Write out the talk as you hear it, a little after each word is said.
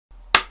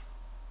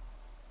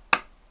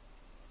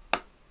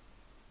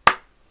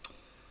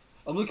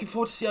I'm looking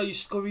forward to see how you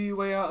scurry your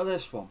way out of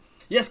this one.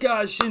 Yes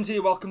guys, Shins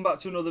here, welcome back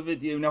to another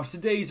video. Now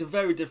today's a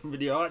very different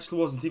video. I actually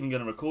wasn't even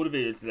going to record a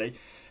video today.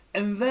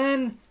 And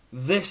then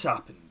this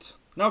happened.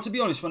 Now to be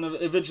honest, when I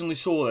originally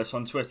saw this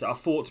on Twitter, I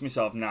thought to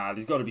myself, nah,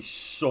 there's got to be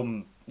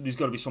some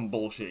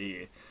bullshit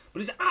here.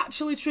 But it's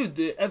actually true.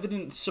 The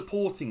evidence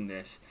supporting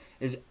this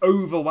is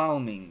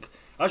overwhelming.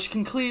 As you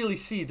can clearly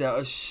see, there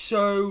are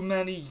so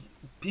many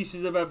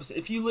pieces of evidence.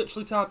 If you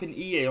literally type in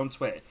EA on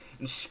Twitter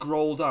and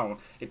scroll down,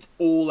 it's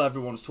all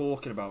everyone's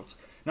talking about.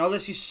 Now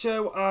this is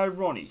so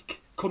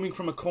ironic, coming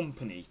from a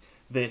company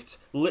that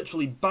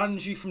literally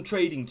bans you from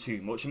trading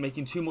too much and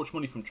making too much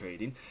money from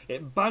trading.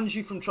 It bans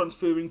you from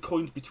transferring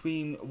coins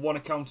between one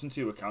account and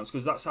two accounts,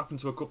 because that's happened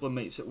to a couple of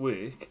mates at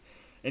work.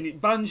 And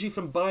it bans you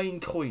from buying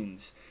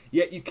coins,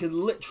 yet you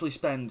can literally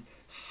spend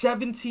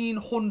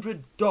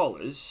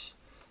 $1,700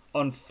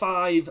 on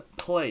 5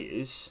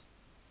 players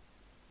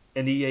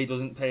and EA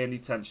doesn't pay any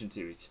attention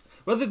to it.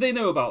 Whether they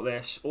know about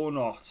this or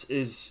not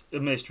is a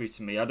mystery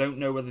to me. I don't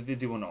know whether they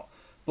do or not.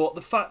 But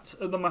the fact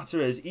of the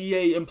matter is,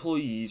 EA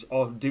employees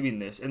are doing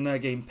this and they're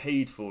getting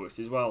paid for it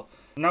as well.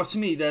 Now to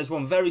me, there's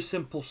one very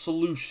simple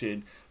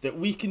solution that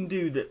we can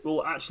do that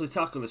will actually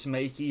tackle this and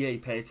make EA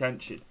pay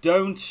attention.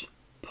 Don't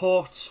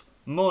put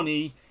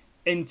money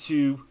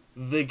into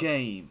the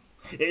game.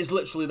 It is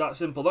literally that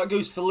simple. That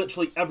goes for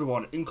literally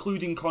everyone,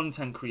 including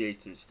content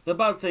creators. The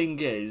bad thing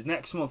is,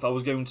 next month I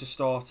was going to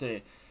start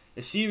a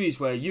series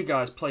where you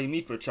guys play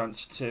me for a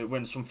chance to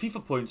win some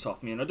FIFA points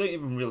off me, and I don't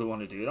even really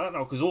want to do that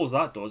now, because all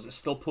that does is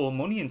still pour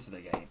money into the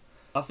game.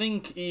 I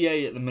think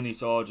EA at the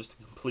minute are just a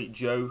complete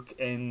joke,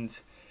 and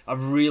I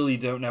really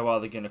don't know how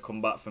they're going to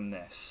come back from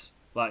this.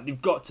 Like,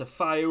 they've got to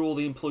fire all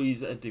the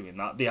employees that are doing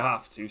that. They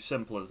have to,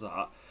 simple as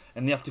that.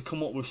 And they have to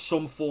come up with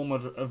some form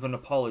of an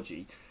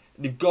apology.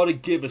 They've got to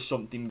give us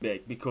something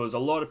big, because a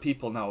lot of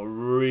people now are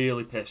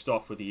really pissed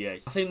off with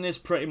EA. I think this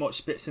pretty much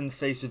spits in the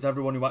face of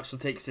everyone who actually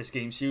takes this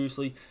game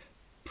seriously,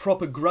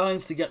 proper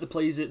grinds to get the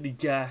players that they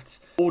get,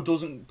 or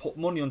doesn't put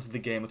money onto the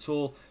game at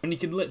all, and you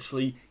can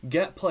literally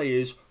get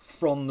players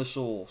from the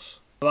source.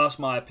 Well, that's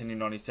my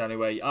opinion on it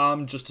anyway.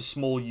 I'm just a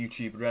small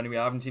YouTuber anyway.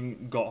 I haven't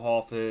even got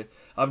half a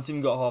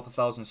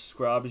thousand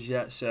subscribers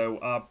yet, so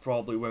I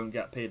probably won't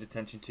get paid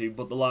attention to.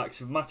 But the likes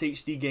of Matt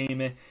HD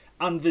Gamer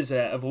and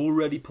Vizet have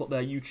already put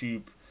their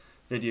YouTube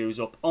videos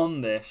up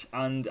on this,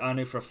 and I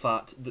know for a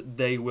fact that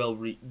they will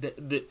reach.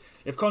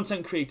 If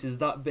content creators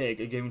that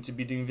big are going to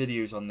be doing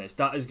videos on this,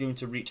 that is going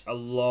to reach a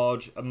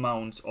large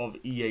amount of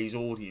EA's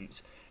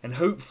audience, and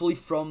hopefully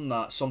from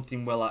that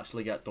something will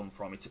actually get done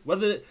from it.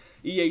 Whether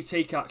EA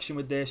take action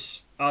with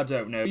this, I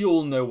don't know. We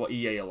all know what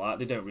EA are like.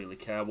 They don't really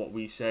care what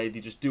we say.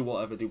 They just do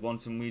whatever they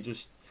want, and we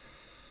just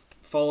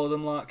follow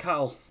them like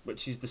cattle,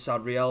 which is the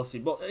sad reality,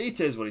 but it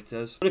is what it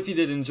is. But if you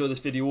did enjoy this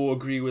video or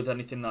agree with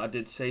anything that I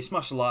did say,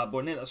 smash the like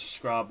button, hit that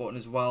subscribe button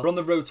as well. We're on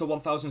the road to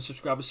 1,000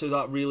 subscribers, so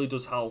that really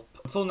does help.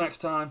 Until next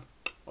time,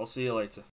 I'll see you later.